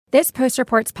This Post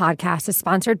Reports podcast is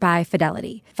sponsored by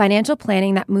Fidelity, financial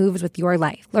planning that moves with your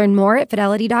life. Learn more at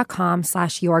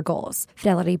fidelity.com/yourgoals.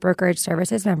 Fidelity Brokerage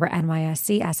Services, member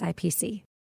NYSE SIPC.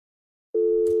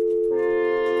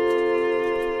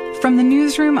 From the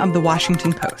newsroom of The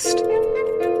Washington Post.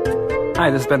 Hi,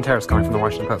 this is Ben Terrace calling from The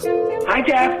Washington Post. Hi,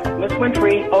 Jeff. Miss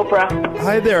Winfrey, Oprah.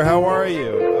 Hi there. How are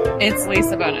you? It's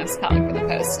Lisa Bonos calling for The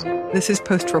Post. This is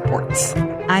Post Reports.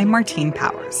 I'm Martine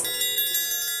Powers.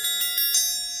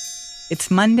 It's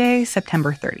Monday,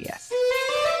 September 30th.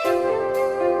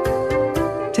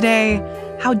 Today,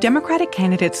 how Democratic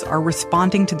candidates are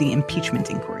responding to the impeachment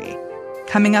inquiry,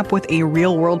 coming up with a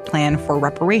real-world plan for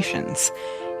reparations,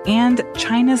 and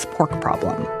China's pork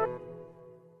problem.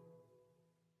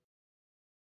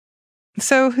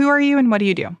 So who are you and what do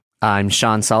you do? I'm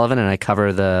Sean Sullivan, and I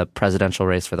cover the presidential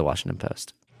race for The Washington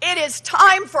Post. It is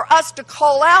time for us to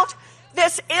call out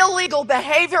this illegal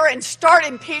behavior and start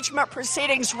impeachment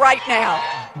proceedings right now.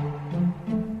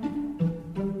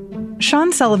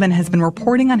 Sean Sullivan has been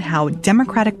reporting on how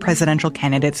Democratic presidential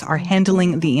candidates are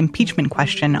handling the impeachment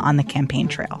question on the campaign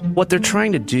trail. What they're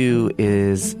trying to do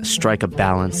is strike a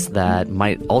balance that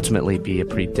might ultimately be a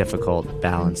pretty difficult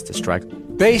balance to strike.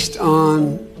 Based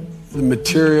on the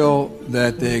material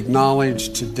that they acknowledge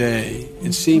today,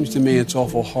 it seems to me it's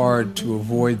awful hard to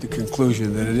avoid the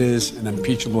conclusion that it is an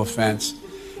impeachable offense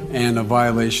and a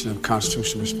violation of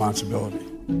constitutional responsibility.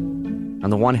 On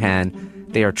the one hand,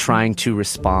 they are trying to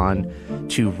respond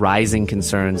to rising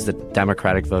concerns that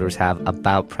Democratic voters have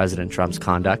about President Trump's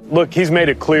conduct. Look, he's made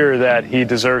it clear that he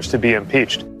deserves to be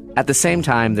impeached. At the same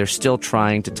time, they're still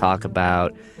trying to talk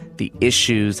about the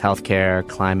issues, healthcare,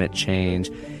 climate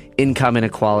change, income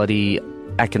inequality,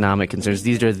 economic concerns.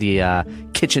 These are the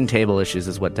kitchen table issues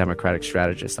is what Democratic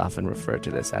strategists often refer to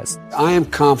this as. I am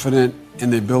confident in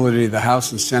the ability of the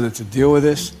House and Senate to deal with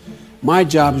this. My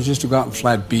job is just to go out and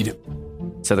flat beat him.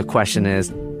 So the question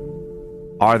is,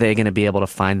 are they going to be able to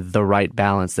find the right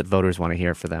balance that voters want to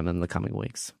hear for them in the coming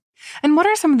weeks? And what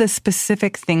are some of the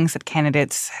specific things that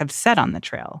candidates have said on the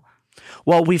trail?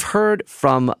 Well, we've heard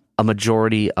from a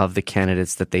majority of the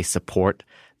candidates that they support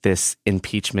this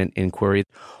impeachment inquiry.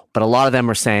 But a lot of them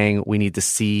are saying we need to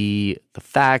see the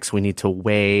facts, we need to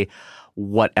weigh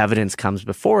what evidence comes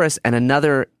before us. And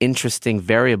another interesting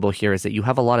variable here is that you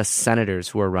have a lot of senators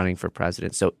who are running for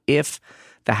president. So if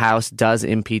the House does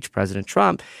impeach President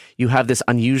Trump, you have this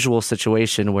unusual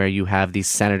situation where you have these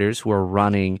senators who are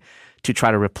running to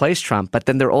try to replace Trump, but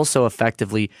then they're also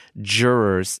effectively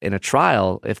jurors in a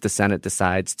trial if the Senate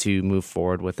decides to move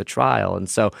forward with a trial. And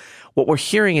so what we're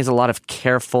hearing is a lot of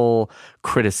careful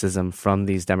criticism from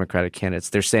these Democratic candidates.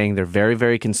 They're saying they're very,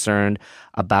 very concerned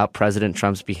about President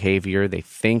Trump's behavior. They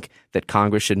think that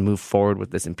Congress should move forward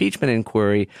with this impeachment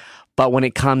inquiry. But when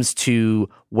it comes to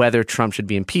whether Trump should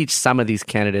be impeached, some of these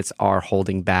candidates are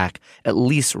holding back, at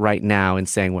least right now, in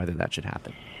saying whether that should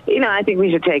happen. You know, I think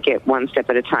we should take it one step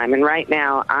at a time. And right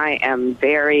now, I am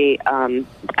very,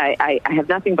 I have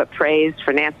nothing but praise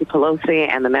for Nancy Pelosi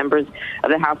and the members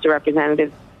of the House of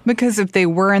Representatives. Because if they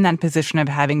were in that position of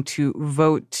having to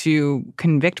vote to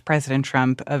convict President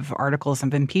Trump of articles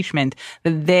of impeachment,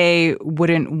 that they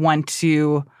wouldn't want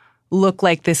to look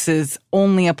like this is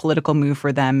only a political move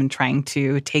for them and trying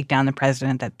to take down the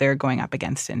president that they're going up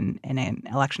against in an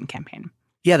election campaign.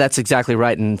 Yeah, that's exactly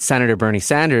right. And Senator Bernie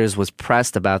Sanders was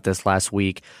pressed about this last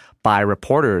week by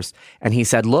reporters. And he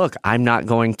said, look, I'm not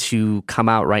going to come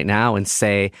out right now and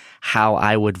say how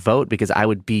I would vote because I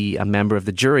would be a member of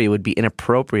the jury. It would be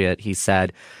inappropriate, he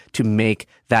said, to make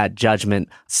that judgment.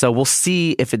 So we'll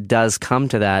see if it does come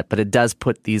to that. But it does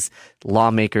put these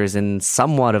lawmakers in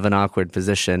somewhat of an awkward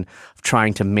position of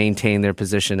trying to maintain their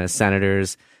position as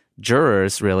senators,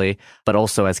 jurors, really, but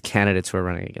also as candidates who are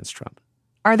running against Trump.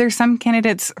 Are there some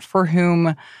candidates for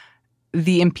whom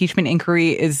the impeachment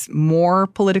inquiry is more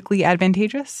politically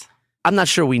advantageous? I'm not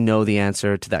sure we know the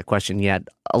answer to that question yet.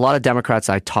 A lot of Democrats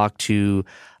I talk to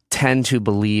tend to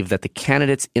believe that the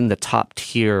candidates in the top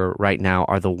tier right now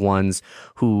are the ones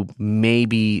who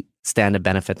maybe stand to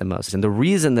benefit the most. And the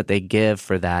reason that they give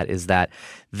for that is that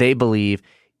they believe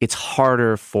it's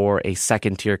harder for a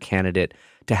second-tier candidate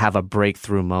to have a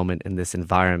breakthrough moment in this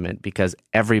environment because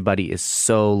everybody is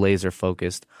so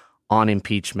laser-focused on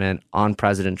impeachment, on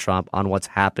President Trump, on what's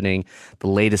happening, the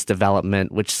latest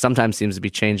development, which sometimes seems to be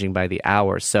changing by the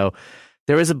hour. So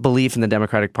There is a belief in the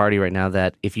Democratic Party right now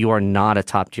that if you are not a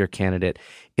top-tier candidate,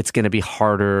 it's going to be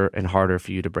harder and harder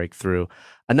for you to break through.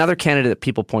 Another candidate that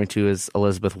people point to is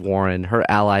Elizabeth Warren. Her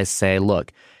allies say,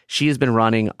 look, she has been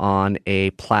running on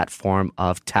a platform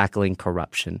of tackling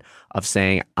corruption, of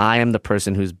saying, I am the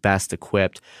person who's best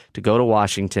equipped to go to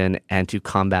Washington and to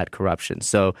combat corruption.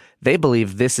 So they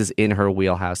believe this is in her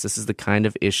wheelhouse. This is the kind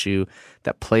of issue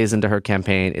that plays into her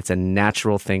campaign. It's a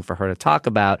natural thing for her to talk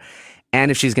about.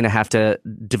 And if she's going to have to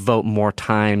devote more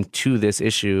time to this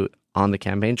issue on the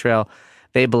campaign trail,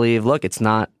 they believe, look, it's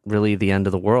not really the end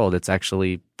of the world. It's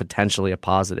actually potentially a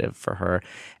positive for her.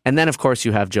 And then, of course,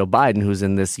 you have Joe Biden, who's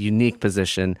in this unique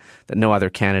position that no other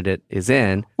candidate is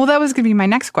in. Well, that was going to be my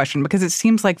next question, because it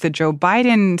seems like the Joe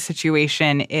Biden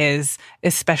situation is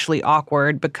especially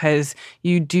awkward because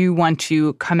you do want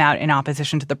to come out in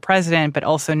opposition to the president, but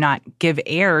also not give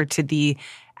air to the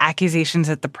accusations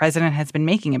that the president has been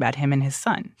making about him and his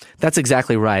son. That's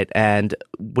exactly right. And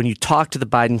when you talk to the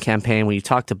Biden campaign, when you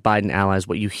talk to Biden allies,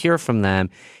 what you hear from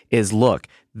them is, look,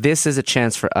 this is a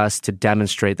chance for us to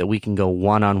demonstrate that we can go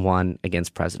one-on-one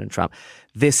against President Trump.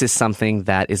 This is something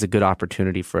that is a good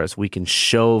opportunity for us. We can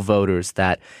show voters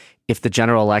that if the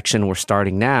general election were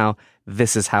starting now,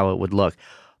 this is how it would look.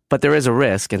 But there is a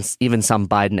risk, and even some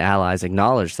Biden allies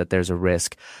acknowledge that there's a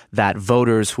risk that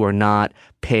voters who are not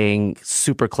paying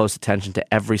super close attention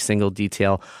to every single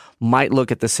detail might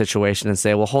look at the situation and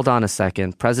say, well, hold on a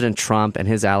second. President Trump and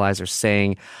his allies are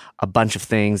saying a bunch of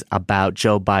things about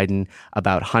Joe Biden,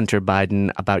 about Hunter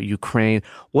Biden, about Ukraine.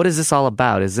 What is this all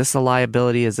about? Is this a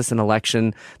liability? Is this an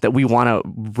election that we want to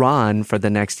run for the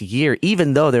next year,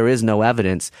 even though there is no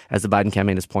evidence, as the Biden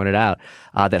campaign has pointed out,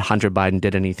 that Hunter Biden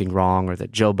did anything wrong or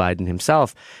that Joe Biden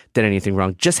himself did anything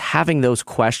wrong? Just having those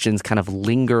questions kind of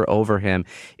linger over him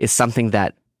is something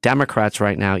that Democrats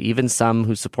right now, even some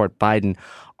who support Biden,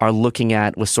 are looking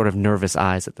at with sort of nervous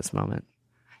eyes at this moment.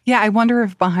 Yeah, I wonder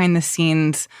if behind the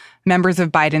scenes, members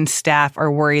of Biden's staff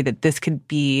are worried that this could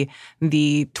be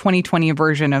the 2020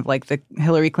 version of like the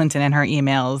Hillary Clinton and her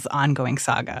emails ongoing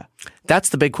saga. That's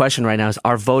the big question right now is,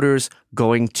 are voters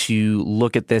going to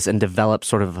look at this and develop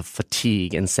sort of a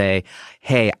fatigue and say,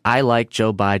 hey, I like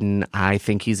Joe Biden. I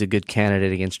think he's a good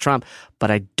candidate against Trump, but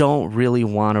I don't really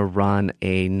want to run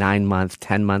a 9-month,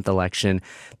 10-month election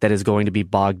that is going to be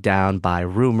bogged down by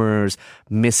rumors,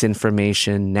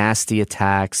 misinformation, nasty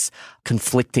attacks,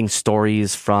 conflicting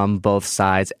stories from both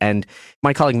sides. And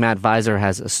my colleague Matt Visor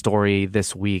has a story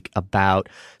this week about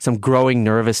some growing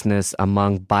nervousness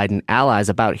among Biden allies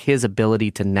about his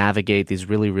ability to navigate these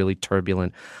really, really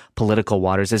turbulent political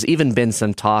waters. There's even been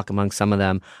some talk among some of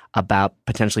them about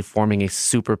potentially forming a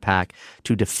super PAC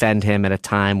to defend him at a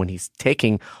time when he's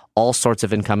taking all sorts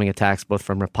of incoming attacks, both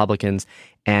from Republicans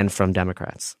and from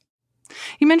Democrats.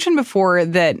 You mentioned before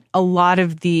that a lot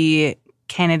of the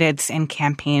candidates and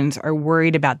campaigns are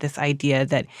worried about this idea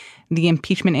that the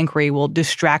impeachment inquiry will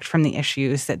distract from the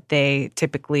issues that they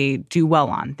typically do well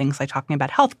on, things like talking about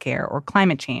healthcare or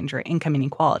climate change or income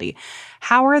inequality.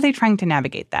 How are they trying to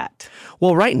navigate that?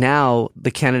 Well, right now,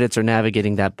 the candidates are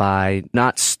navigating that by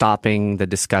not stopping the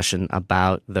discussion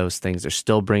about those things. They're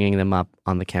still bringing them up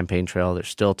on the campaign trail. They're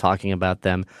still talking about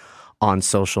them on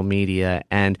social media.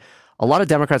 And a lot of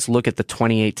Democrats look at the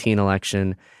 2018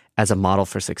 election as a model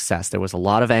for success. There was a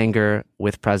lot of anger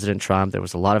with President Trump. There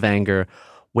was a lot of anger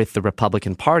with the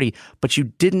Republican Party, but you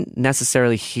didn't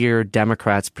necessarily hear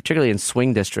Democrats, particularly in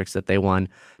swing districts that they won,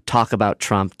 talk about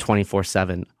Trump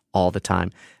 24/7 all the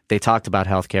time. They talked about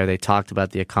healthcare. They talked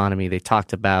about the economy. They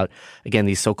talked about, again,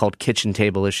 these so-called kitchen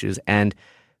table issues. And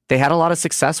they had a lot of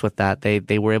success with that.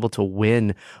 They were able to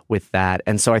win with that.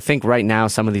 And so I think right now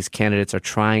some of these candidates are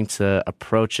trying to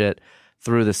approach it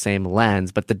through the same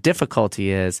lens. But the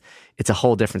difficulty is it's a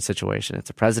whole different situation. It's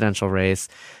a presidential race.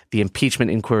 The impeachment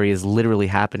inquiry is literally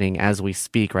happening as we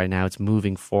speak right now. It's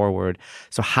moving forward.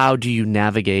 So how do you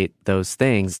navigate those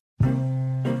things?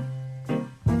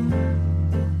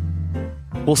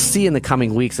 We'll see in the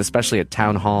coming weeks, especially at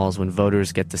town halls when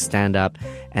voters get to stand up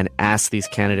and ask these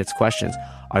candidates questions.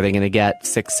 Are they going to get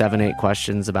 6, 7, 8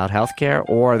 questions about healthcare,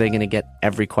 or are they going to get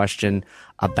every question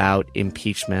about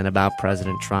impeachment, about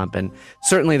President Trump? And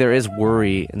certainly there is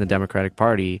worry in the Democratic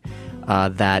Party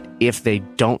that if they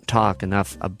don't talk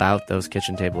enough about those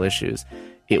kitchen table issues,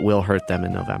 it will hurt them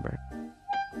in November.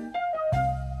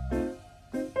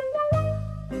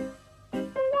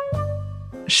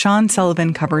 Sean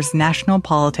Sullivan covers national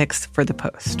politics for The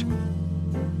Post.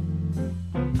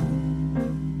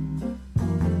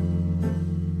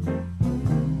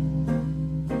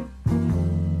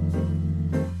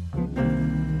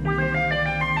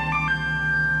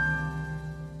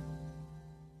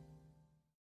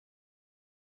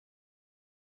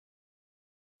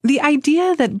 The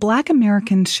idea that Black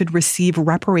Americans should receive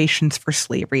reparations for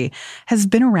slavery has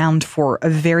been around for a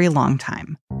very long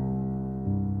time.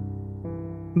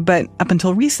 But up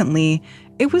until recently,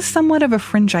 it was somewhat of a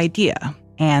fringe idea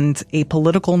and a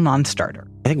political non-starter.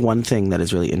 I think one thing that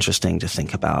is really interesting to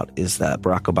think about is that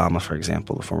Barack Obama, for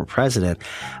example, the former president,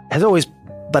 has always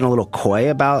been a little coy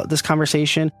about this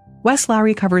conversation. Wes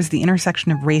Lowery covers the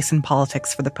intersection of race and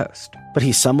politics for The Post. But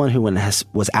he's someone who, when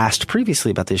was asked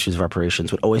previously about the issues of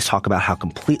reparations, would always talk about how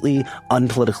completely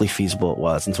unpolitically feasible it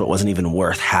was, and so it wasn't even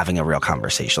worth having a real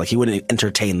conversation. Like, he wouldn't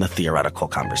entertain the theoretical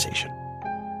conversation.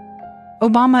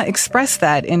 Obama expressed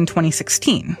that in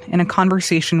 2016 in a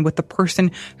conversation with the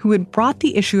person who had brought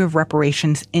the issue of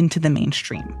reparations into the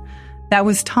mainstream. That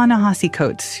was Ta-Nehisi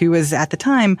Coates, who was at the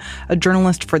time a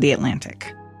journalist for The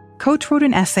Atlantic. Coates wrote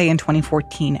an essay in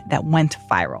 2014 that went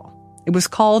viral. It was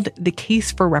called The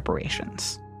Case for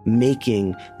Reparations.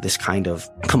 Making this kind of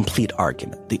complete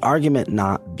argument. The argument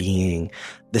not being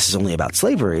this is only about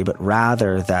slavery, but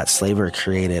rather that slavery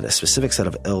created a specific set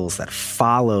of ills that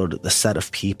followed the set of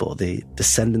people, the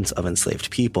descendants of enslaved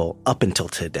people, up until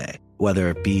today. Whether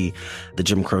it be the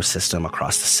Jim Crow system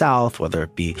across the South, whether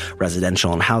it be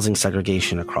residential and housing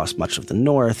segregation across much of the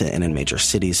North and in major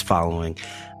cities following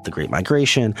the Great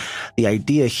Migration. The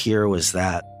idea here was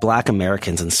that Black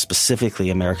Americans, and specifically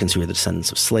Americans who are the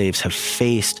descendants of slaves, have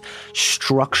faced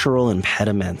structural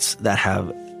impediments that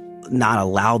have not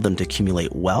allowed them to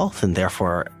accumulate wealth, and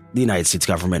therefore the United States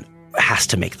government has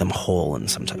to make them whole in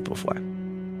some type of way.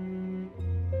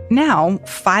 Now,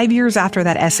 5 years after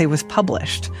that essay was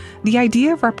published, the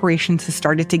idea of reparations has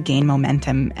started to gain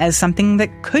momentum as something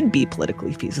that could be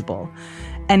politically feasible.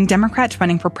 And Democrats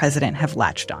running for president have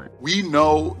latched on. We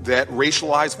know that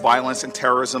racialized violence and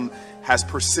terrorism has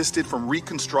persisted from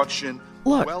Reconstruction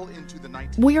well into the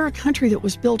 19th. We are a country that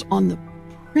was built on the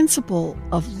principle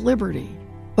of liberty,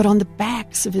 but on the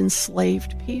backs of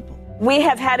enslaved people. We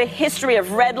have had a history of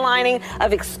redlining,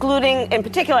 of excluding, in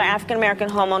particular, African-American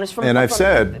homeowners from... And I've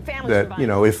said that,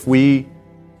 if we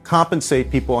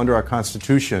compensate people under our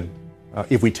Constitution,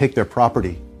 if we take their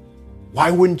property,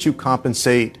 why wouldn't you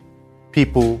compensate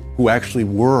people who actually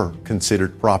were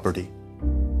considered property?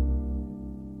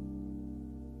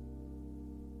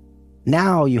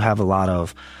 Now you have a lot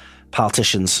of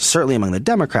politicians, certainly among the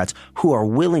Democrats, who are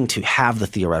willing to have the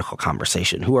theoretical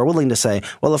conversation, who are willing to say,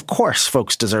 well, of course,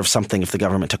 folks deserve something if the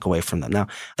government took away from them. Now,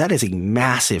 that is a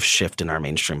massive shift in our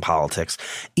mainstream politics,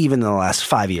 even in the last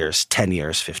 5 years, 10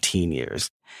 years, 15 years.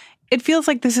 It feels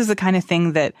like this is the kind of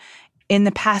thing that in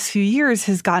the past few years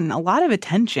has gotten a lot of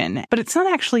attention, but it's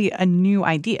not actually a new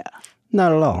idea.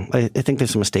 Not at all. I think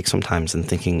there's a mistake sometimes in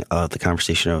thinking of the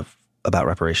conversation about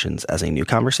reparations as a new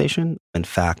conversation. In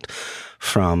fact,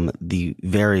 from the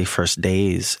very first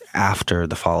days after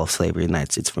the fall of slavery in the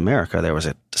United States of America, there was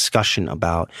a discussion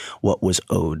about what was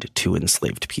owed to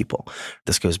enslaved people.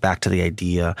 This goes back to the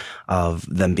idea of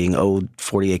them being owed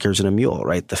 40 acres and a mule,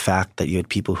 right? The fact that you had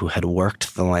people who had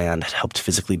worked the land, had helped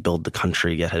physically build the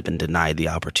country, yet had been denied the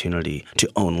opportunity to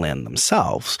own land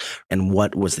themselves. And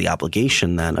what was the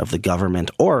obligation then of the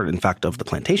government, or in fact of the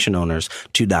plantation owners,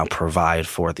 to now provide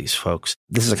for these folks?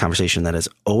 This is a conversation that has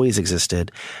always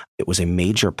existed. It was a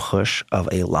major push of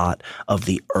a lot of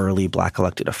the early Black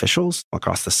elected officials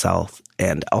across the South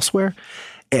and elsewhere.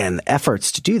 And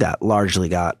efforts to do that largely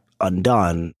got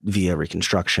undone via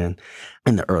Reconstruction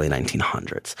in the early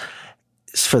 1900s.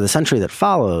 For the century that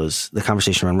follows, the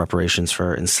conversation around reparations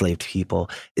for enslaved people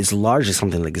is largely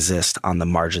something that exists on the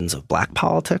margins of Black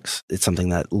politics. It's something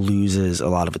that loses a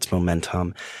lot of its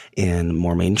momentum in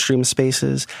more mainstream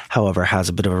spaces, however, has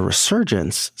a bit of a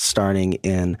resurgence starting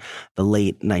in the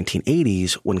late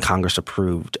 1980s when Congress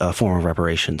approved a form of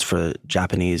reparations for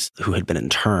Japanese who had been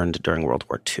interned during World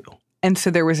War II. And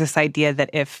so there was this idea that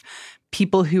if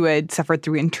people who had suffered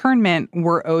through internment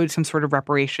were owed some sort of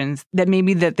reparations, that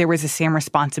maybe that there was the same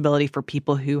responsibility for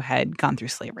people who had gone through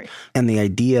slavery. And the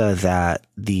idea that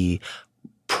the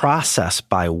process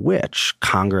by which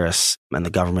Congress and the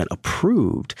government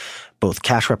approved both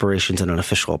cash reparations and an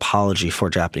official apology for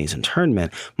Japanese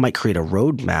internment might create a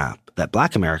roadmap that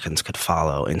Black Americans could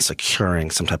follow in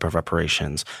securing some type of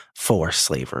reparations for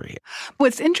slavery.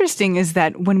 What's interesting is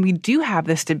that when we do have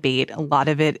this debate, a lot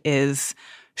of it is,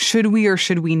 should we or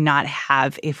should we not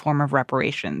have a form of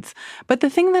reparations? But the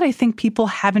thing that I think people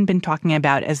haven't been talking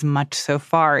about as much so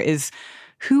far is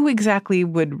who exactly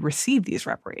would receive these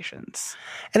reparations.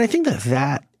 And I think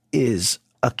that is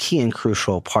a key and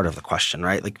crucial part of the question,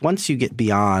 right? Like once you get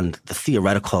beyond the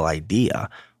theoretical idea,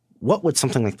 what would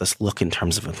something like this look in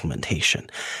terms of implementation?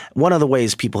 One of the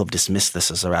ways people have dismissed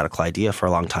this as a radical idea for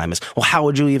a long time is, well, how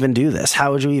would you even do this?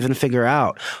 How would you even figure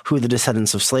out who the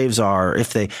descendants of slaves are,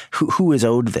 if they who is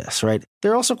owed this, right?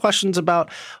 There are also questions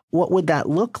about what would that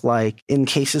look like in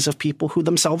cases of people who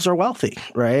themselves are wealthy,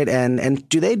 right? And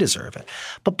do they deserve it?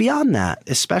 But beyond that,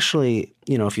 especially,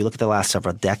 if you look at the last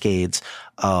several decades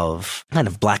of kind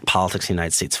of black politics in the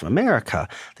United States of America,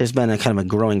 there's been a kind of a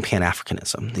growing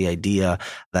Pan-Africanism, the idea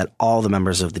that all the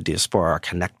members of the diaspora are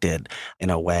connected in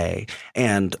a way,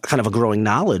 and kind of a growing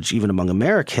knowledge even among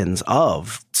Americans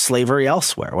of slavery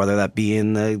elsewhere, whether that be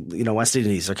in the West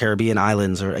Indies or Caribbean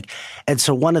islands, and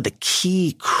so one of the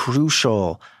key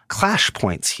crucial clash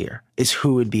points here is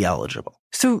who would be eligible.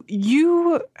 So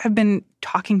you have been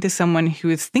talking to someone who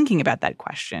is thinking about that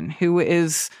question, who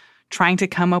is trying to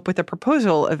come up with a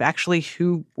proposal of actually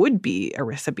who would be a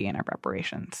recipient of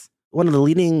reparations. One of the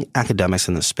leading academics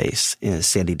in this space is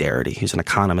Sandy Darity, who's an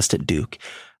economist at Duke.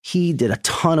 He did a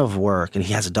ton of work, and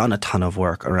he has done a ton of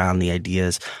work around the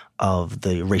ideas of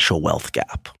the racial wealth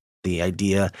gap. The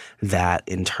idea that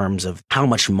in terms of how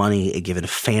much money a given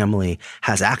family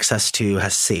has access to,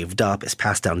 has saved up, is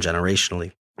passed down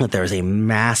generationally, that there is a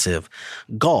massive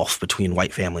gulf between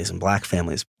white families and black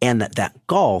families, and that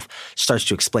gulf starts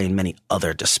to explain many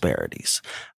other disparities.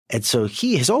 And so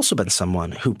he has also been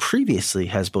someone who previously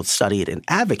has both studied and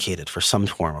advocated for some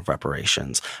form of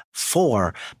reparations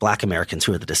for Black Americans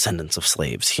who are the descendants of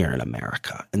slaves here in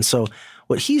America. And so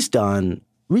what he's done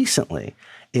recently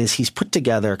is he's put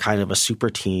together kind of a super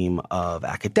team of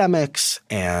academics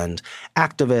and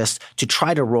activists to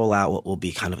try to roll out what will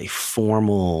be kind of a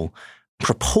formal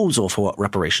proposal for what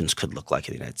reparations could look like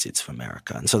in the United States of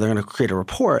America. And so they're going to create a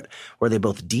report where they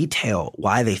both detail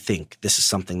why they think this is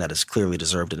something that is clearly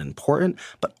deserved and important,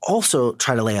 but also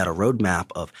try to lay out a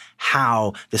roadmap of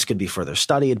how this could be further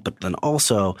studied, but then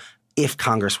also, if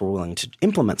Congress were willing to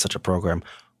implement such a program,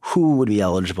 who would be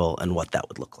eligible and what that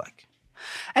would look like.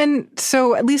 And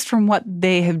so, at least from what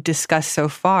they have discussed so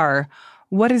far,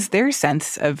 what is their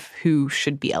sense of who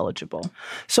should be eligible?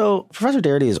 So Professor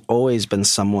Darity has always been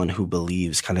someone who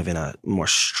believes kind of in a more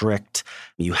strict,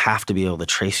 you have to be able to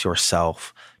trace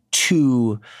yourself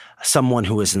to someone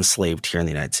who was enslaved here in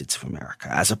the United States of America,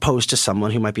 as opposed to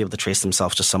someone who might be able to trace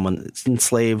themselves to someone that's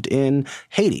enslaved in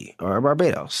Haiti or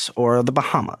Barbados or the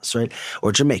Bahamas, right,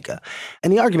 or Jamaica.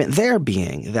 And the argument there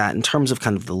being that in terms of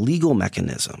kind of the legal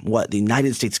mechanism, what the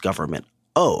United States government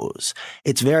owes,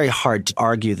 it's very hard to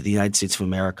argue that the United States of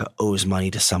America owes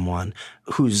money to someone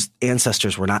whose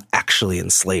ancestors were not actually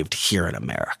enslaved here in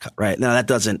America, right? Now, that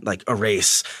doesn't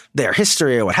erase their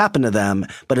history or what happened to them,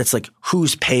 but it's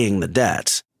who's paying the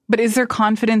debt. But is there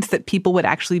confidence that people would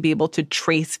actually be able to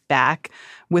trace back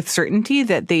with certainty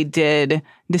that they did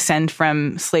descend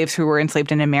from slaves who were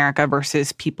enslaved in America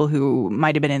versus people who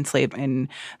might have been enslaved in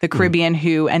the Caribbean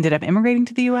who ended up immigrating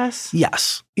to the U.S.?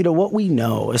 Yes. What we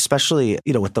know, especially,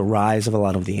 with the rise of a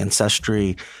lot of the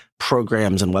ancestry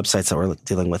programs and websites that we're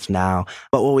dealing with now,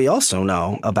 but what we also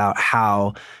know about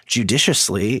how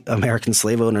judiciously American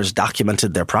slave owners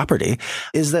documented their property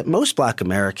is that most Black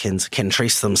Americans can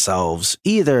trace themselves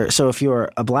either. So if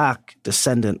you're a Black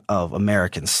descendant of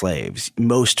American slaves,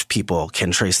 most people can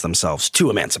trace themselves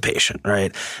to emancipation,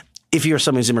 right? If you're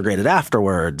someone who's immigrated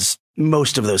afterwards,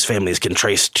 most of those families can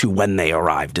trace to when they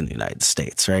arrived in the United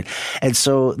States, right? And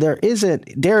so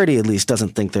Darity at least doesn't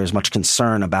think there's much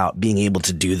concern about being able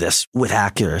to do this with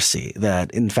accuracy,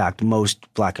 that in fact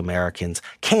most Black Americans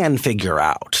can figure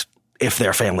out if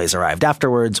their families arrived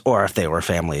afterwards or if they were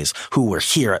families who were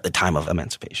here at the time of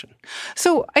emancipation.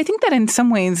 So I think that in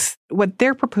some ways what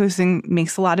they're proposing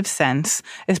makes a lot of sense,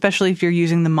 especially if you're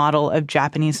using the model of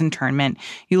Japanese internment.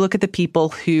 You look at the people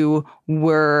who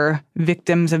were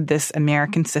victims of this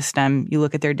American system, you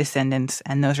look at their descendants,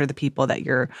 and those are the people that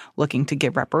you're looking to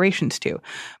give reparations to.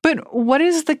 But what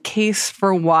is the case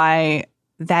for why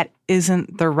that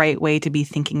isn't the right way to be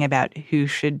thinking about who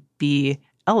should be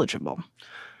eligible?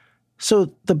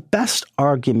 So the best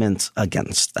arguments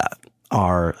against that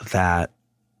are that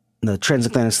the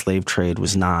transatlantic slave trade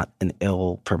was not an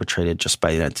ill perpetrated just by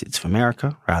the United States of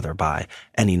America, rather by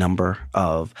any number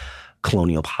of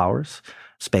colonial powers,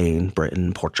 Spain,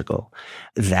 Britain, Portugal,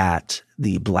 that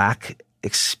the Black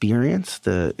experience,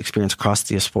 the experience across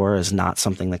the diaspora, is not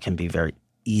something that can be very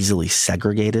easily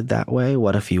segregated that way.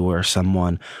 What if you were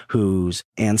someone whose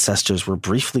ancestors were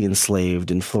briefly enslaved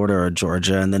in Florida or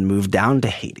Georgia and then moved down to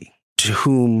Haiti to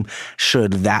whom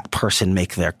should that person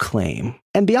make their claim?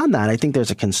 And beyond that, I think there's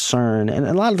a concern, and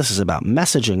a lot of this is about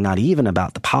messaging, not even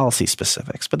about the policy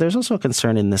specifics, but there's also a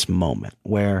concern in this moment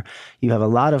where you have a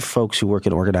lot of folks who work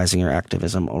in organizing or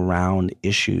activism around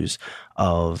issues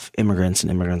of immigrants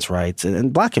and immigrants' rights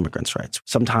and Black immigrants' rights.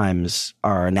 Sometimes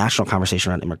our national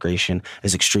conversation around immigration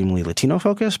is extremely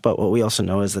Latino-focused, but what we also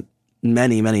know is that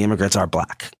many, many immigrants are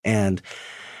Black. And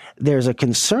there's a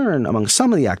concern among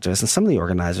some of the activists and some of the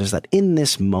organizers that in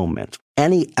this moment,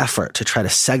 any effort to try to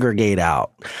segregate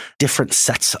out different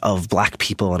sets of Black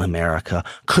people in America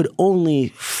could only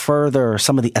further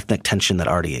some of the ethnic tension that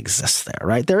already exists there,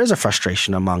 right? There is a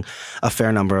frustration among a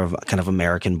fair number of kind of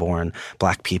American-born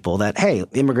Black people that, hey,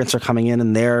 immigrants are coming in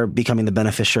and they're becoming the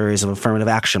beneficiaries of affirmative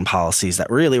action policies that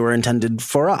really were intended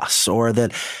for us, or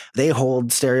that they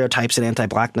hold stereotypes and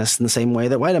anti-Blackness in the same way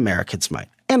that white Americans might.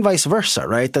 And vice versa,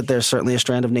 right? That there's certainly a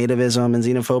strand of nativism and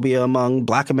xenophobia among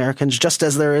Black Americans, just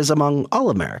as there is among all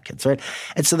Americans, right?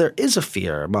 And so there is a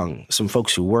fear among some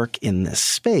folks who work in this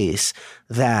space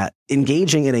that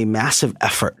engaging in a massive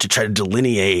effort to try to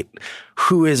delineate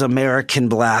who is American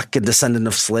Black and descendant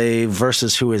of slave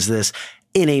versus who is this,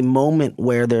 in a moment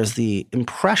where there's the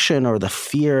impression or the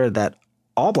fear that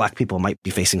all Black people might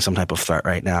be facing some type of threat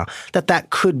right now, that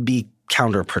could be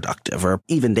counterproductive or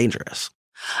even dangerous.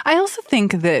 I also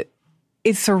think that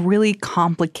it's a really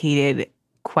complicated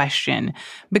question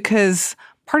because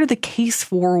part of the case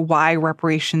for why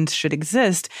reparations should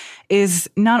exist is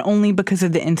not only because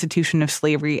of the institution of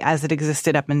slavery as it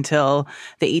existed up until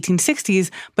the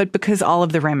 1860s, but because all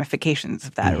of the ramifications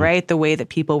of that, right? The way that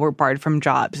people were barred from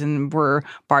jobs and were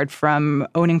barred from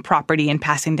owning property and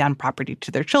passing down property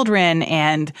to their children,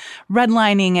 and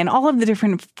redlining and all of the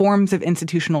different forms of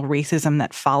institutional racism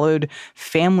that followed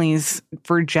families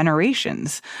for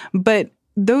generations. But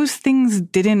those things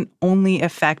didn't only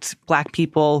affect Black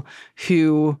people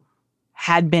who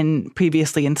had been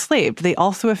previously enslaved. They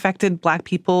also affected Black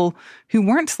people who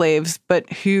weren't slaves,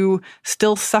 but who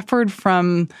still suffered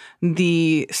from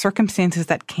the circumstances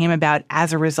that came about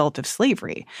as a result of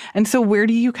slavery. And so where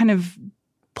do you kind of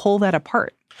pull that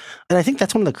apart? And I think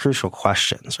that's one of the crucial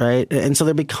questions, right? And so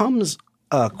there becomes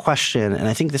a question, and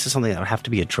I think this is something that would have to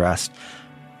be addressed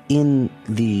in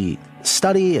the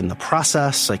study, in the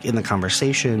process, like in the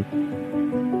conversation.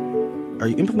 Are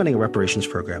you implementing a reparations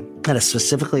program that is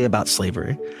specifically about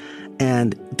slavery?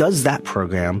 And does that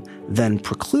program then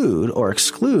preclude or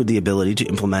exclude the ability to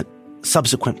implement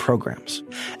subsequent programs?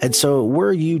 And so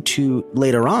were you to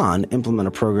later on implement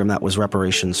a program that was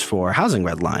reparations for housing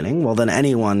redlining, well, then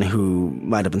anyone who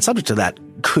might have been subject to that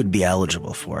could be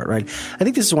eligible for it, right? I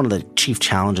think this is one of the chief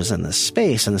challenges in this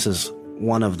space, and this is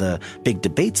one of the big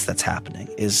debates that's happening,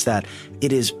 is that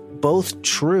it is both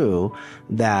true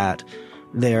that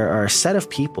there are a set of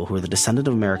people who are the descendant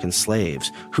of American slaves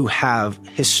who have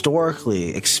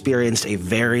historically experienced a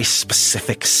very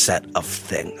specific set of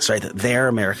things, right? That their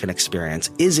American experience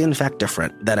is in fact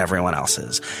different than everyone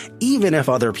else's, even if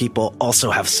other people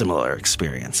also have similar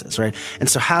experiences, right? And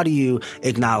so how do you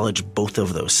acknowledge both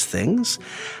of those things?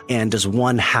 And does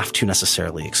one have to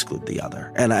necessarily exclude the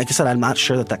other? And like I said, I'm not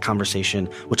sure that conversation,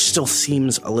 which still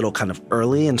seems a little kind of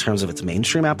early in terms of its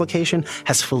mainstream application,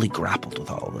 has fully grappled with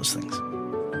all of those things.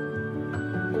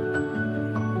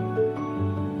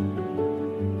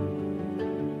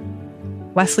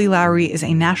 Wesley Lowery is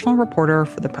a national reporter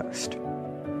for The Post.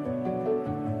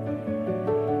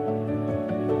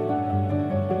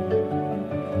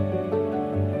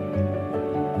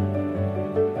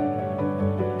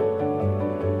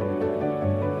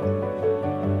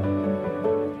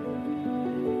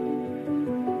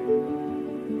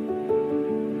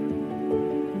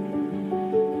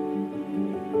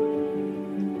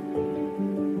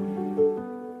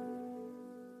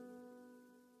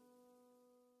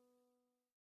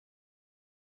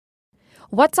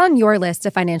 What's on your list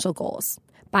of financial goals?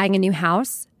 Buying a new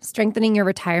house? Strengthening your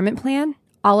retirement plan?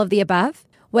 All of the above?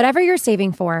 Whatever you're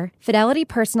saving for, Fidelity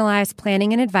Personalized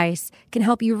Planning and Advice can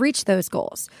help you reach those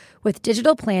goals with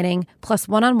digital planning plus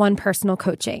one-on-one personal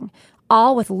coaching,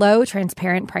 all with low,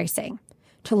 transparent pricing.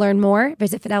 To learn more,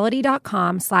 visit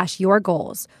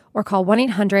fidelity.com/yourgoals or call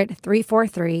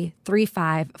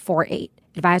 1-800-343-3548.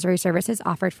 Advisory services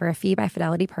offered for a fee by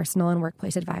Fidelity Personal and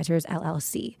Workplace Advisors,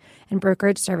 LLC, and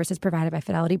brokerage services provided by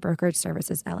Fidelity Brokerage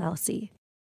Services, LLC.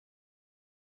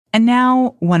 And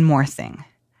now, one more thing.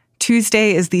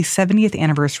 Tuesday is the 70th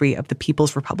anniversary of the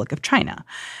People's Republic of China,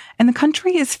 and the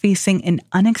country is facing an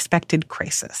unexpected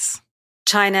crisis.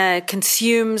 China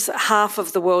consumes half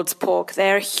of the world's pork.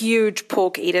 They're huge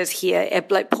pork eaters here.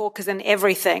 Like pork is in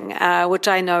everything, which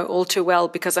I know all too well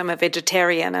because I'm a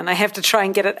vegetarian and I have to try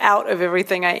and get it out of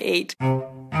everything I eat.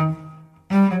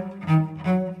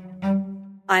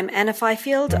 I'm Anna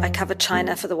Fifield. I cover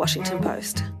China for The Washington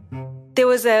Post. There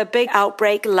was a big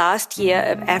outbreak last year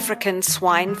of African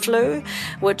swine flu,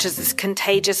 which is this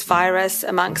contagious virus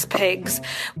amongst pigs,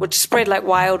 which spread like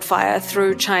wildfire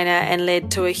through China and led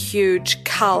to a huge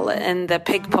cull in the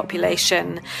pig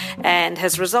population and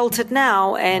has resulted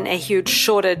now in a huge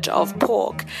shortage of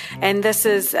pork. And this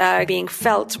is being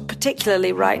felt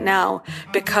particularly right now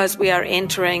because we are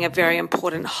entering a very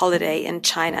important holiday in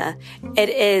China. It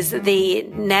is the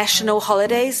national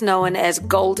holidays known as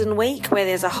Golden Week, where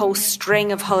there's a whole string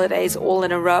of holidays all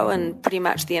in a row and pretty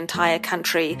much the entire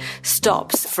country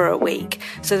stops for a week.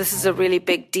 So this is a really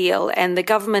big deal. And the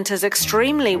government is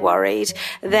extremely worried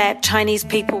that Chinese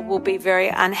people will be very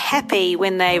unhappy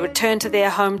when they return to their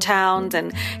hometowns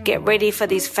and get ready for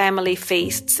these family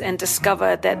feasts and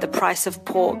discover that the price of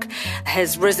pork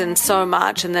has risen so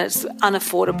much and that it's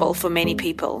unaffordable for many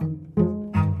people.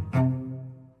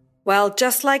 Well,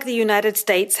 just like the United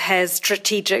States has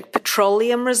strategic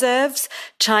petroleum reserves,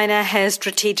 China has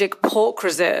strategic pork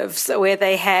reserves where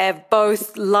they have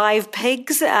both live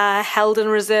pigs held in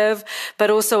reserve,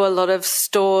 but also a lot of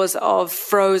stores of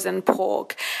frozen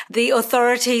pork. The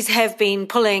authorities have been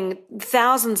pulling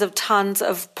thousands of tons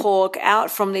of pork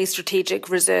out from these strategic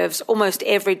reserves almost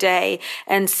every day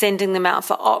and sending them out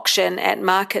for auction at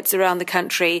markets around the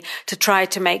country to try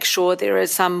to make sure there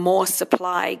is some more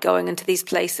supply going into these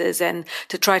places and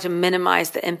to try to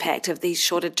minimize the impact of these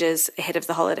shortages ahead of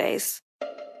the holidays.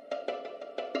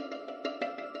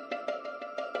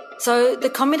 So the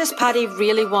Communist Party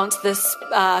really wants this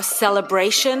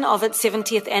celebration of its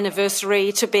 70th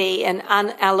anniversary to be an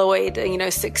unalloyed,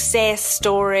 success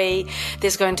story.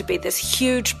 There's going to be this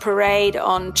huge parade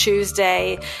on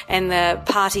Tuesday, and the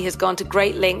party has gone to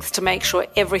great lengths to make sure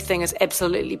everything is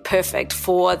absolutely perfect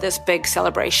for this big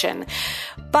celebration.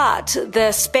 But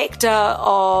the specter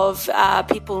of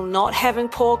people not having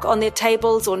pork on their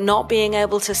tables or not being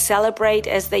able to celebrate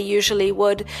as they usually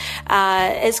would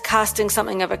is casting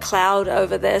something of a cloud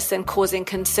over this and causing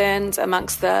concerns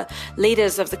amongst the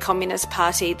leaders of the Communist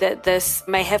Party that this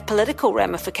may have political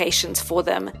ramifications for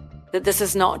them. That this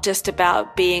is not just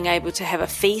about being able to have a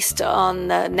feast on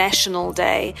the national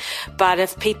day, but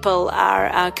if people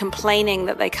are complaining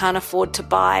that they can't afford to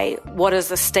buy what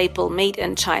is a staple meat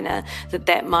in China,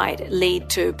 that might lead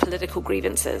to political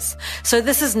grievances. So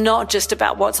this is not just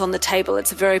about what's on the table.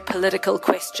 It's a very political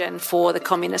question for the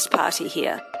Communist Party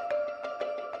here.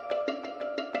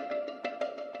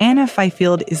 Anna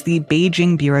Fifield is the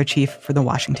Beijing bureau chief for The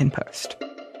Washington Post.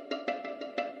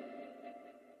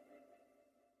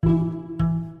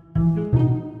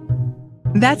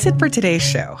 That's it for today's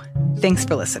show. Thanks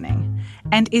for listening.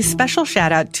 And a special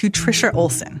shout out to Trisha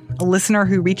Olson, a listener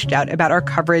who reached out about our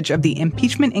coverage of the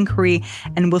impeachment inquiry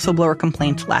and whistleblower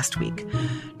complaint last week.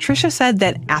 Trisha said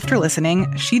that after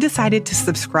listening, she decided to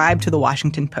subscribe to The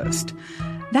Washington Post.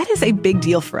 That is a big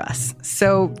deal for us.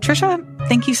 So, Trisha,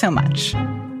 thank you so much.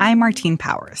 I'm Martine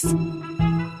Powers.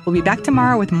 We'll be back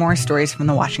tomorrow with more stories from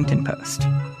The Washington Post.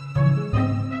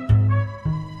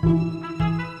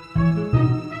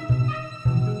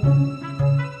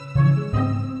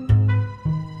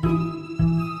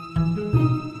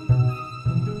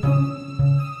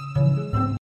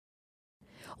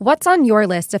 What's on your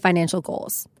list of financial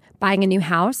goals? Buying a new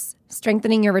house?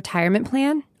 Strengthening your retirement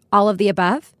plan? All of the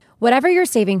above? Whatever you're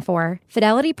saving for,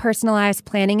 Fidelity Personalized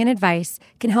Planning and Advice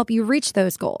can help you reach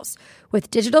those goals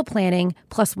with digital planning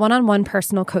plus one-on-one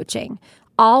personal coaching,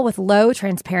 all with low,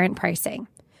 transparent pricing.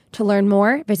 To learn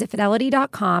more, visit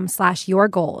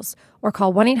fidelity.com/yourgoals or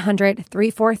call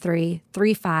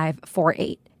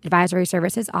 1-800-343-3548. Advisory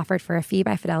services offered for a fee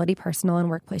by Fidelity Personal and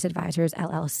Workplace Advisors,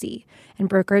 LLC, and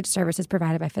brokerage services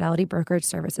provided by Fidelity Brokerage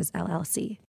Services, LLC.